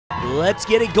Let's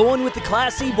get it going with the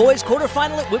Class C boys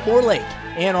quarterfinal at Whitmore Lake.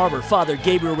 Ann Arbor Father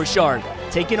Gabriel Richard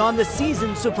taking on the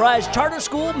season surprise charter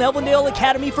school Melvindale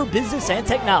Academy for Business and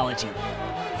Technology.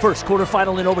 First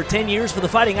quarterfinal in over 10 years for the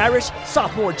Fighting Irish,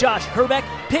 sophomore Josh Herbeck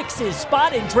picks his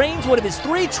spot and drains one of his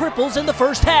 3 triples in the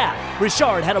first half.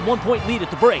 Richard had a 1-point lead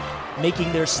at the break.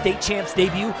 Making their state champs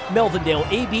debut,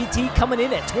 Melvindale ABT coming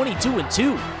in at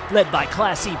 22-2. Led by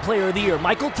Class C Player of the Year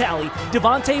Michael Talley,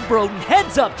 Devontae Broden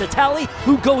heads up to Talley,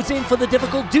 who goes in for the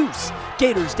difficult deuce.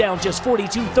 Gators down just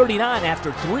 42-39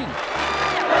 after 3.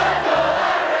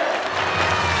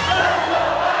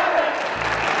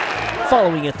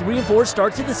 Following a 3-4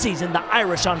 start to the season, the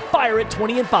Irish on fire at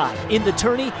 20-5. In the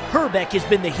tourney, Herbeck has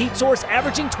been the heat source,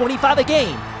 averaging 25 a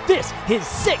game. This, his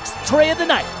 6th tray of the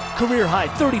night. Career high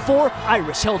 34,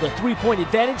 Irish held a 3-point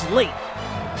advantage late.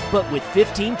 But with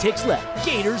 15 ticks left,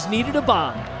 Gators needed a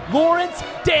bomb. Lawrence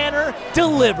Danner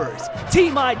delivers.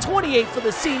 T-My 28 for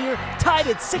the senior, tied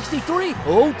at 63,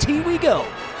 OT we go.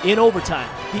 In overtime,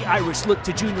 the Irish look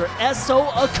to junior Eso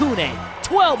Akune,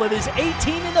 12 of his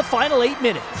 18 in the final 8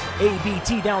 minutes.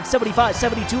 ABT down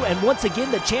 75-72, and once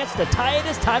again the chance to tie it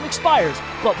as time expires.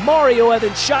 But Mario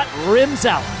Evans' shot rims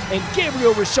out, and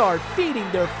Gabriel Richard feeding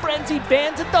their frenzied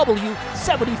fans a W,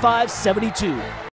 75-72.